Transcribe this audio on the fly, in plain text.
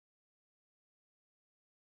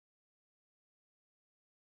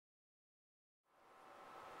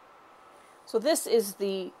So this is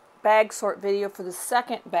the bag sort video for the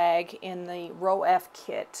second bag in the row F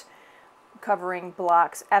kit, covering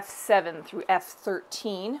blocks F7 through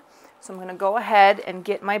F13. So I'm going to go ahead and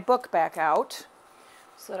get my book back out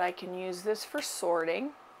so that I can use this for sorting.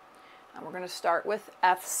 And we're going to start with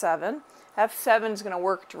F7. F7 is going to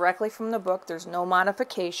work directly from the book. There's no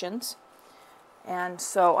modifications. And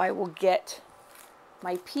so I will get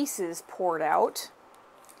my pieces poured out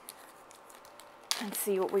and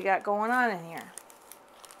see what we got going on in here.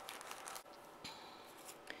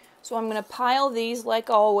 So I'm going to pile these, like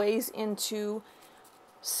always, into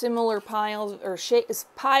similar piles, or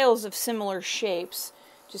piles of similar shapes,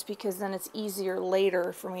 just because then it's easier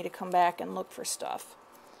later for me to come back and look for stuff.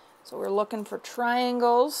 So we're looking for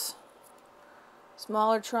triangles,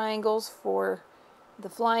 smaller triangles for the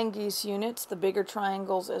flying geese units, the bigger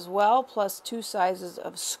triangles as well, plus 2 sizes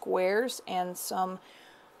of squares and some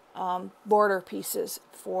border pieces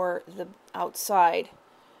for the outside.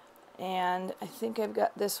 And I think I've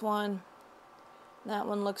got this one. That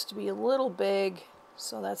one looks to be a little big,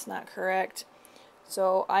 so that's not correct.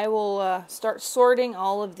 So I will start sorting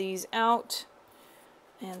all of these out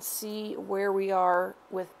and see where we are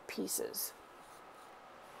with pieces.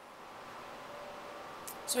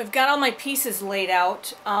 So I've got all my pieces laid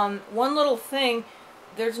out. One little thing,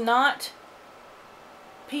 there's not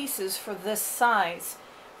pieces for this size,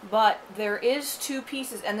 but there is 2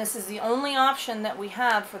 pieces, and this is the only option that we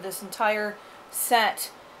have for this entire set.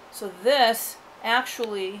 So this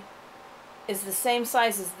actually is the same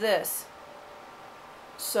size as this.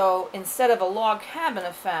 So instead of a log cabin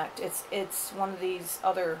effect, it's one of these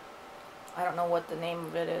other, I don't know what the name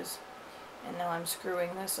of it is. And now I'm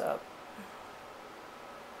screwing this up.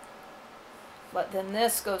 But then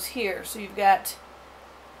this goes here. So you've got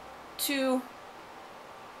 2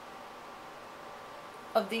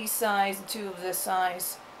 of these size and 2 of this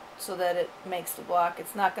size, so that it makes the block.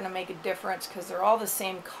 It's not going to make a difference because they're all the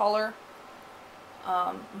same color,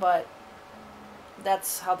 but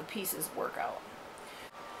that's how the pieces work out.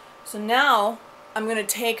 So now I'm going to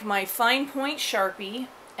take my fine point Sharpie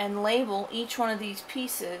and label each one of these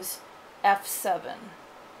pieces F7.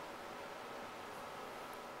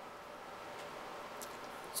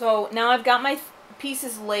 So now I've got my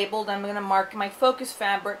pieces labeled. I'm going to mark my focus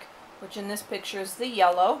fabric, which in this picture is the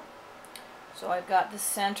yellow. So I've got the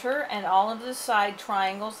center and all of the side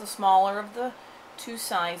triangles, the smaller of the 2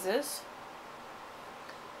 sizes.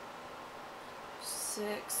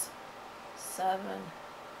 6, 7,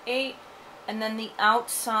 8. And then the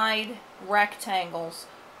outside rectangles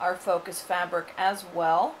are focus fabric as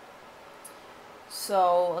well.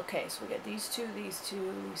 So, okay, so we get these 2, these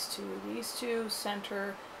 2, these 2, these 2,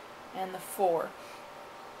 center, and the 4.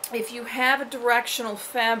 If you have a directional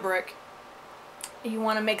fabric, you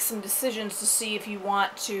want to make some decisions to see if you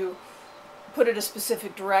want to put it a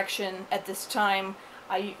specific direction at this time.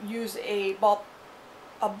 I use a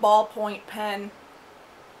ballpoint pen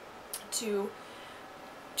to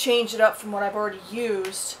change it up from what I've already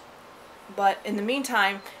used. But in the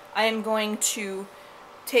meantime, I am going to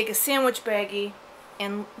take a sandwich baggie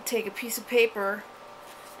and take a piece of paper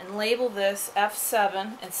and label this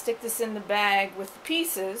F7 and stick this in the bag with the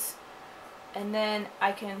pieces, and then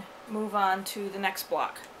I can move on to the next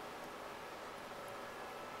block.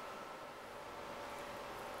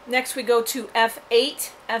 Next we go to F8.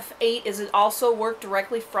 F8 is also worked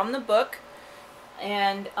directly from the book,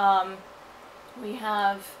 and we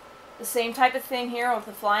have the same type of thing here with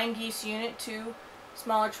the flying geese unit, 2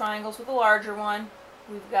 smaller triangles with a larger one.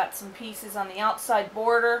 We've got some pieces on the outside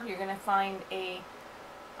border. You're going to find a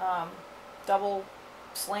double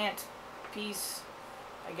slant piece.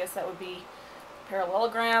 I guess that would be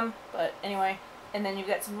parallelogram, but anyway. And then you've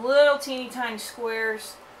got some little teeny tiny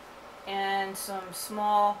squares and some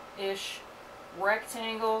small-ish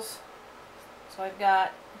rectangles. So I've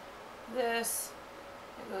got this,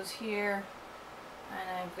 it goes here,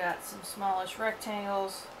 and I've got some smallish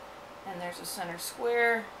rectangles, and there's a center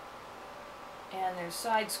square, and there's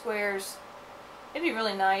side squares. It'd be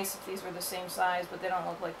really nice if these were the same size, but they don't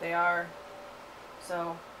look like they are.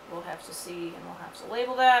 So we'll have to see, and we'll have to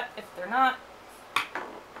label that if they're not.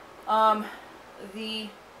 The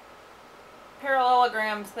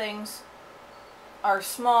parallelogram things are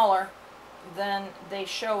smaller than they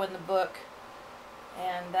show in the book,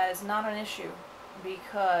 and that is not an issue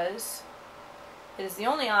because it is the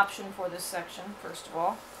only option for this section, first of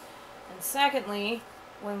all. And secondly,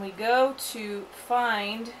 when we go to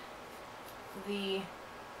find the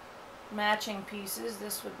matching pieces,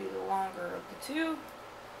 this would be the longer of the 2,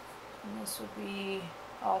 and this would be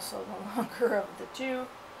also the longer of the 2.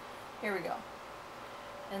 Here we go.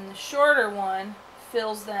 And the shorter one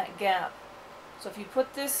fills that gap So if you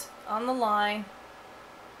put this on the line,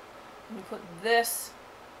 and you put this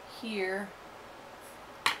here,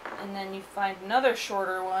 and then you find another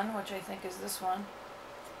shorter one, which I think is this one,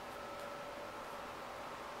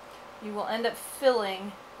 you will end up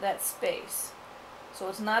filling that space. So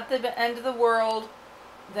it's not the end of the world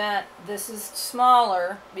that this is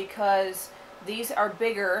smaller, because these are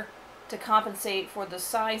bigger to compensate for the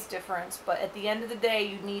size difference, but at the end of the day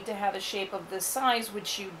you need to have a shape of this size,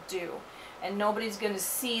 which you do, and nobody's going to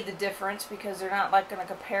see the difference because they're not like going to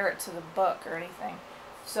compare it to the book or anything.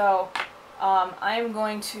 So I'm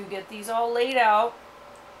going to get these all laid out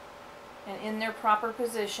and in their proper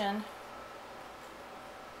position,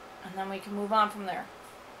 and then we can move on from there.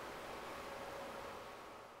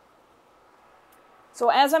 So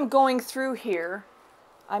as I'm going through here,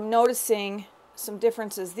 I'm noticing some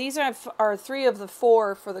differences. These are 3 of the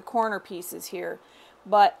 4 for the corner pieces here,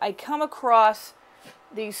 but I come across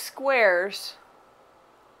these squares,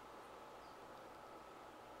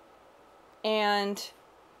 and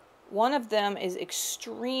one of them is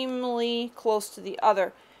extremely close to the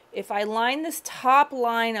other. If I line this top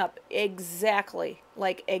line up exactly,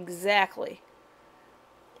 like exactly,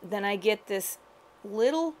 then I get this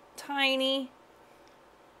little tiny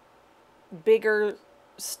bigger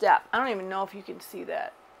step. I don't even know if you can see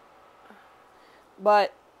that,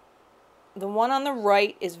 but the one on the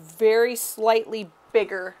right is very slightly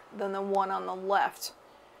bigger than the one on the left.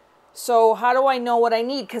 So how do I know what I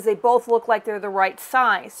need? Because they both look like they're the right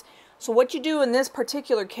size. So what you do in this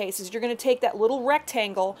particular case is you're going to take that little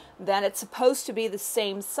rectangle that it's supposed to be the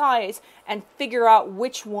same size and figure out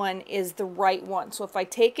which one is the right one. So if I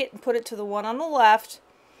take it and put it to the one on the left,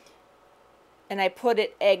 and I put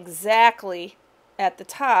it exactly at the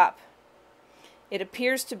top, it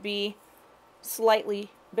appears to be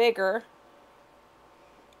slightly bigger,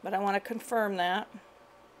 but I want to confirm that.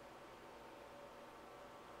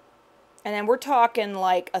 And then we're talking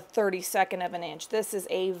like a 32nd of an inch. This is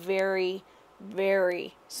a very,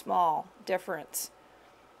 very small difference.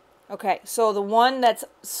 Okay, so the one that's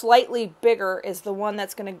slightly bigger is the one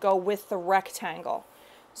that's going to go with the rectangle.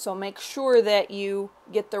 So make sure that you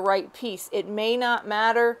get the right piece. It may not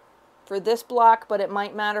matter for this block, but it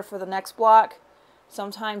might matter for the next block.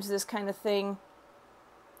 Sometimes this kind of thing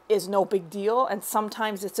is no big deal, and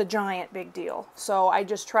sometimes it's a giant big deal. So I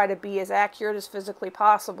just try to be as accurate as physically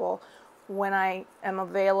possible when I am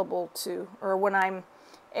available to, or when I'm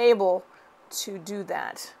able to do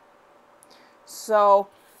that. So,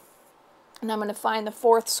 and I'm going to find the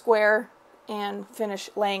 4th square and finish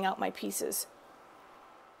laying out my pieces.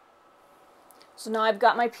 So now I've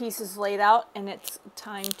got my pieces laid out, and it's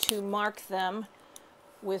time to mark them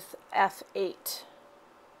with F8.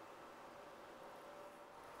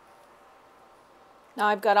 Now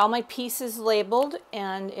I've got all my pieces labeled,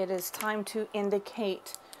 and it is time to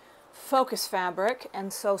indicate focus fabric.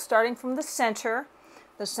 And so starting from the center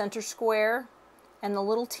square and the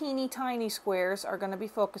little teeny tiny squares are going to be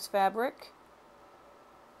focus fabric.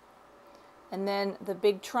 And then the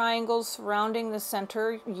big triangles surrounding the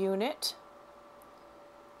center unit.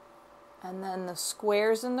 And then the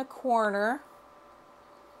squares in the corner,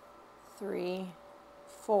 3,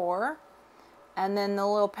 4. And then the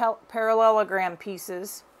little parallelogram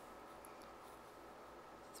pieces,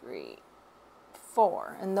 3,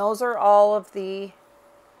 4. And those are all of the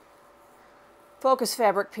focus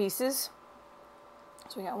fabric pieces.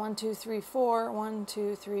 So we got 1, 2, 3, 4, 1,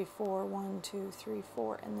 2, 3, 4, 1, 2, 3,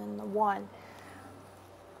 4, and then the 1.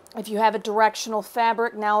 If you have a directional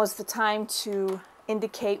fabric, now is the time to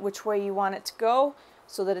indicate which way you want it to go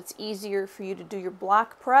so that it's easier for you to do your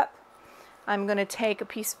block prep. I'm going to take a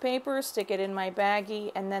piece of paper, stick it in my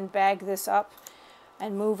baggie, and then bag this up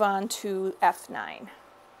and move on to F9.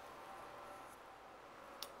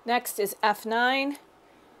 Next is F9,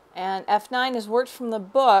 and F9 is worked from the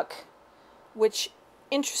book, which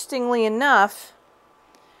interestingly enough,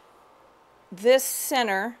 this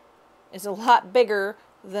center is a lot bigger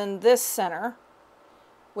than this center,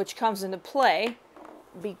 which comes into play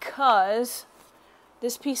because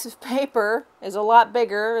this piece of paper is a lot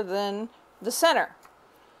bigger than the center.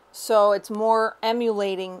 So it's more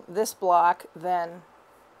emulating this block than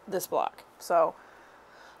this block. So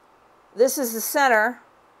this is the center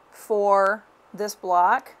for this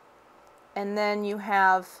block, and then you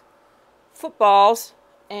have footballs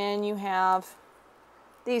and you have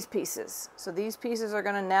these pieces. So these pieces are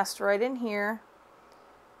going to nest right in here,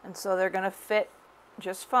 and so they're going to fit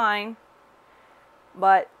just fine.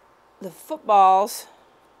 But the footballs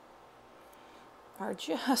are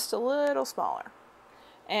just a little smaller.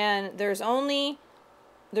 And there's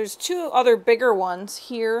 2 other bigger ones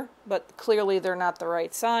here, but clearly they're not the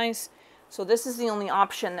right size. So this is the only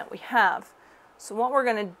option that we have. So what we're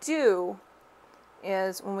going to do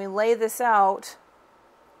is when we lay this out,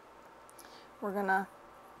 we're going to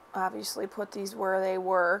obviously put these where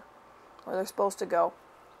they're supposed to go.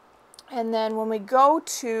 And then when we go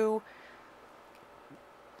to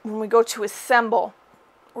assemble,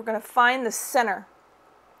 we're going to find the center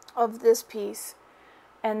of this piece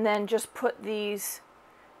and then just put these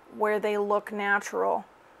where they look natural.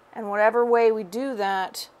 And whatever way we do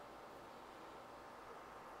that,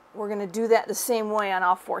 we're going to do that the same way on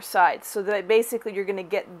all four sides. So that basically you're going to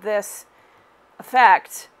get this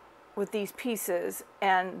effect with these pieces,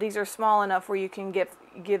 and these are small enough where you can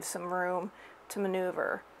give some room to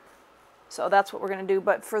maneuver. So that's what we're going to do.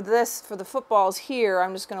 But for the footballs here,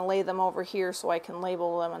 I'm just going to lay them over here so I can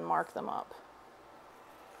label them and mark them up.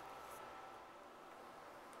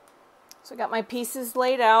 So I got my pieces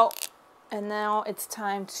laid out, and now it's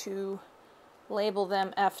time to label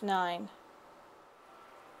them F9.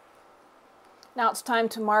 Now it's time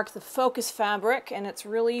to mark the focus fabric, and it's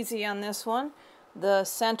real easy on this one. The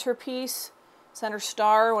center piece, center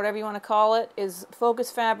star, whatever you want to call it, is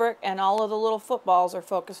focus fabric, and all of the little footballs are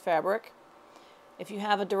focus fabric. If you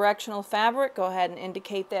have a directional fabric, go ahead and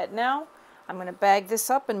indicate that now. I'm going to bag this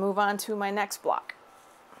up and move on to my next block.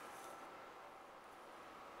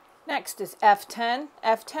 Next is F10.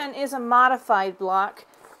 F10 is a modified block,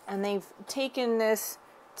 and they've taken this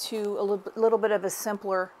to a little bit of a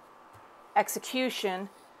simpler execution,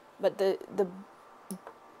 but the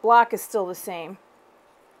block is still the same.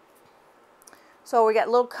 So we got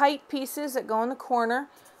little kite pieces that go in the corner.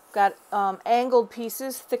 Got angled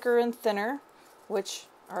pieces, thicker and thinner, which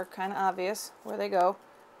are kind of obvious where they go.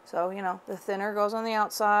 So, you know, the thinner goes on the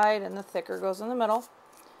outside and the thicker goes in the middle.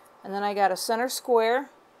 And then I got a center square,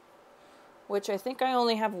 which I think I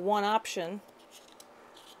only have one option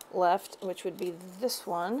left, which would be this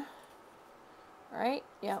one. Right?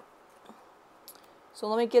 Yep. So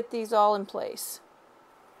let me get these all in place.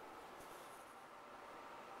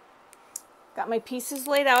 Got my pieces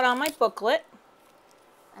laid out on my booklet,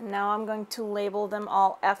 and now I'm going to label them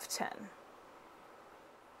all F10.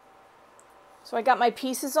 So I got my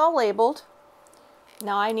pieces all labeled.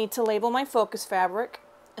 Now I need to label my focus fabric,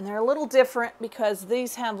 and they're a little different because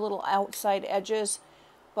these have little outside edges,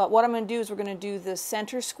 but what I'm going to do is we're going to do the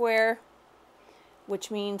center square,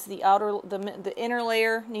 which means the inner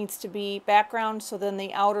layer needs to be background, so then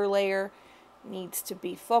the outer layer needs to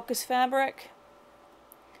be focus fabric,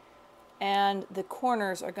 and the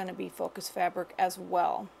corners are going to be focus fabric as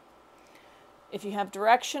well. If you have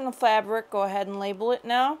directional fabric, go ahead and label it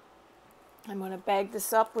now. I'm going to bag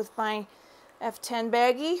this up with my F10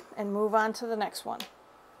 baggie and move on to the next one.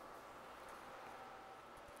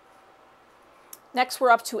 Next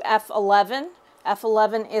we're up to F11.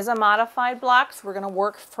 F11 is a modified block, so we're going to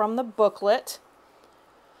work from the booklet.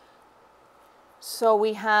 So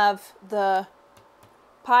we have the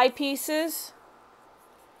pie pieces,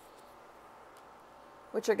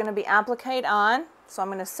 which are going to be appliqued on. So I'm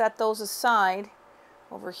going to set those aside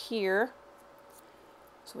over here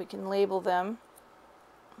so we can label them.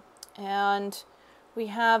 And we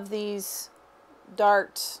have these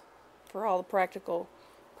darts for all the practical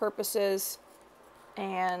purposes,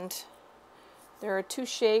 and there are two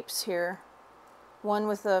shapes here, one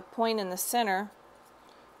with a point in the center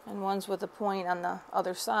and one's with a point on the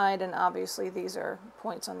other side, and obviously these are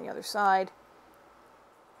points on the other side.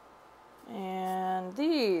 And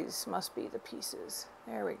these must be the pieces.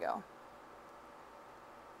 There we go.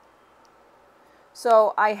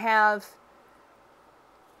 So I have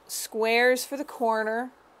squares for the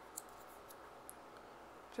corner,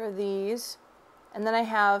 which are these, and then I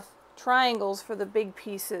have triangles for the big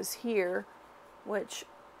pieces here, which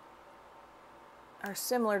are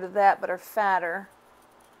similar to that but are fatter.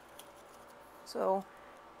 So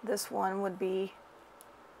this one would be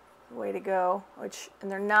the way to go,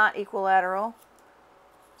 and they're not equilateral,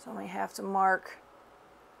 so I have to mark.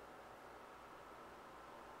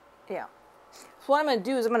 Yeah. So what I'm going to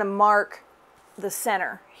do is I'm going to mark the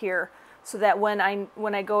center here, so that when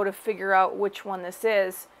I go to figure out which one this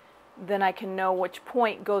is, then I can know which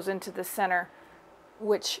point goes into the center.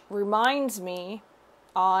 Which reminds me,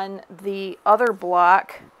 on the other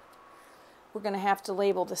block, we're going to have to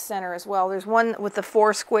label the center as well. There's one with the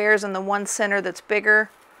 4 squares and the one center that's bigger.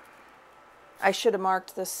 I should have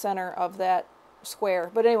marked the center of that square.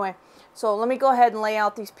 But anyway, so let me go ahead and lay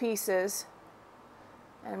out these pieces,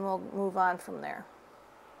 and we'll move on from there.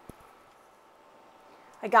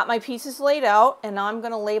 I got my pieces laid out, and now I'm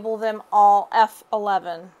going to label them all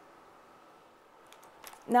F11.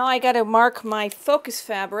 Now I got to mark my focus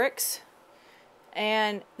fabrics,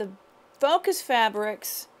 and the focus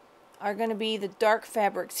fabrics are going to be the dark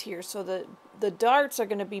fabrics here. So the darts are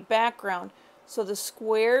going to be background. So the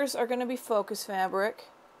squares are going to be focus fabric.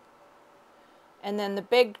 And then the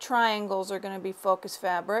big triangles are going to be focus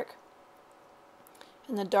fabric.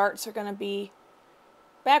 And the darts are going to be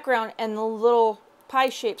background. And the little pie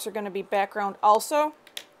shapes are going to be background also.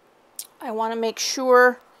 I want to make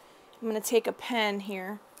sure, I'm going to take a pen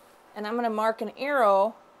here. And I'm going to mark an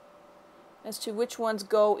arrow as to which ones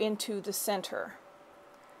go into the center.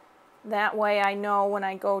 That way I know when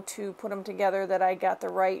I go to put them together that I got the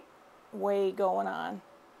right way going on.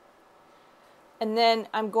 And then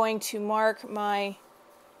I'm going to mark my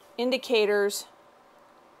indicators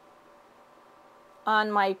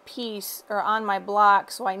on my piece or on my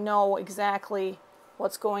block so I know exactly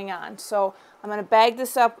what's going on. So I'm going to bag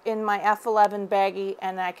this up in my F11 baggie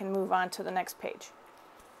and I can move on to the next page.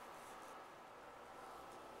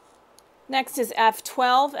 Next is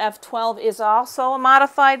F12. F12 is also a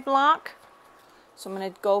modified block. So I'm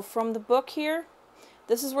going to go from the book here.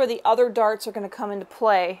 This is where the other darts are going to come into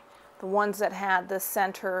play, the ones that had the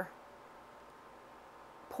center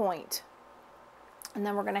point. And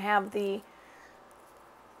then we're going to have the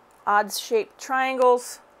odd-shaped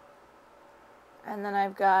triangles. And then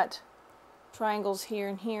I've got triangles here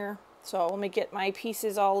and here. So let me get my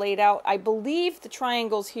pieces all laid out. I believe the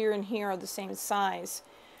triangles here and here are the same size,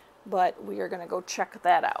 but we are going to go check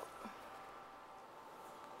that out.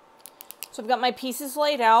 So I've got my pieces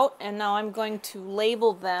laid out, and now I'm going to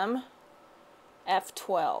label them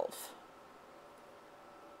F12.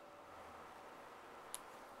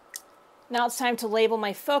 Now it's time to label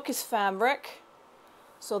my focus fabric.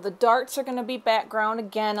 So the darts are going to be background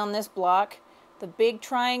again on this block. The big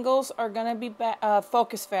triangles are going to be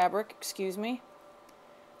focus fabric, excuse me.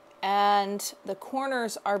 And the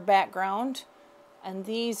corners are background. And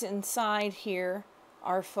these inside here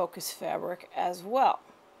are focus fabric as well.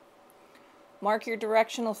 Mark your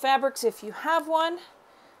directional fabrics if you have one.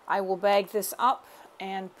 I will bag this up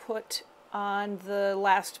and put on the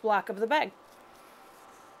last block of the bag.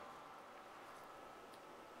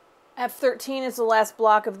 F13 is the last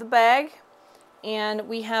block of the bag, and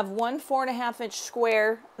we have one 4.5-inch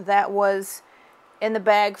square that was in the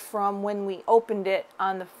bag from when we opened it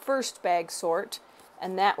on the first bag sort,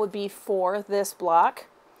 and that would be for this block.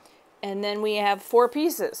 And then we have 4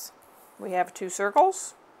 pieces. We have 2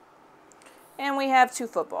 circles, and we have 2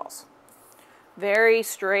 footballs. Very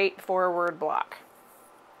straightforward block.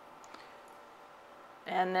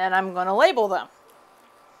 And then I'm going to label them,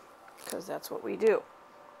 because that's what we do.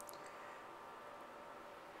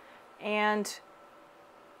 And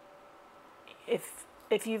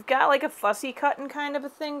if you've got like a fussy cutting kind of a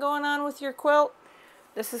thing going on with your quilt,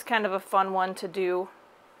 this is kind of a fun one to do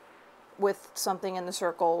with something in the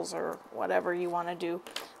circles or whatever you want to do.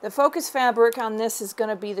 The focus fabric on this is going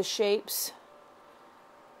to be the shapes,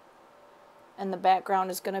 and the background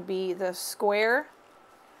is going to be the square.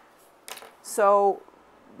 So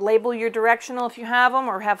label your directional if you have them,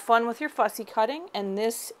 or have fun with your fussy cutting. And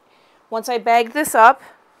this, once I bag this up,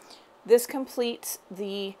 this completes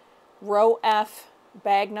the row F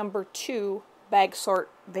bag number 2 bag sort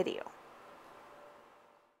video.